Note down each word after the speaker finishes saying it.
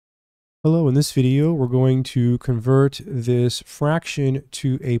Hello, in this video, we're going to convert this fraction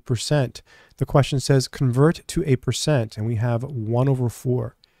to a percent. The question says convert to a percent, and we have 1 over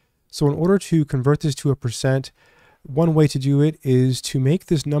 4. So in order to convert this to a percent, one way to do it is to make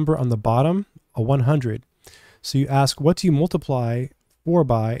this number on the bottom a 100. So you ask, what do you multiply 4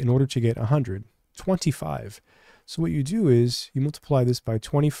 by in order to get 100? 25. So what you do is you multiply this by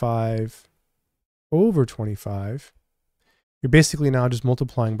 25 over 25. You're basically now just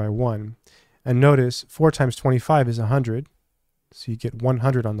multiplying by 1. And notice 4 times 25 is 100. So you get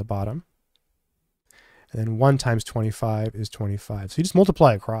 100 on the bottom. And then 1 times 25 is 25. So you just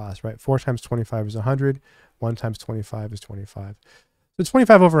multiply across, right? 4 times 25 is 100. 1 times 25 is 25. So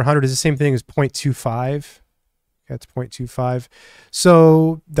 25 over 100 is the same thing as 0.25. That's 0.25.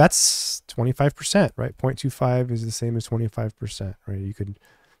 So that's 25%, right? 0.25 is the same as 25%, right? You could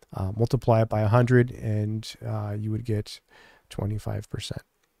multiply it by 100 and you would get 25%.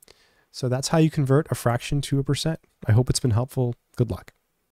 So that's how you convert a fraction to a percent. I hope it's been helpful. Good luck.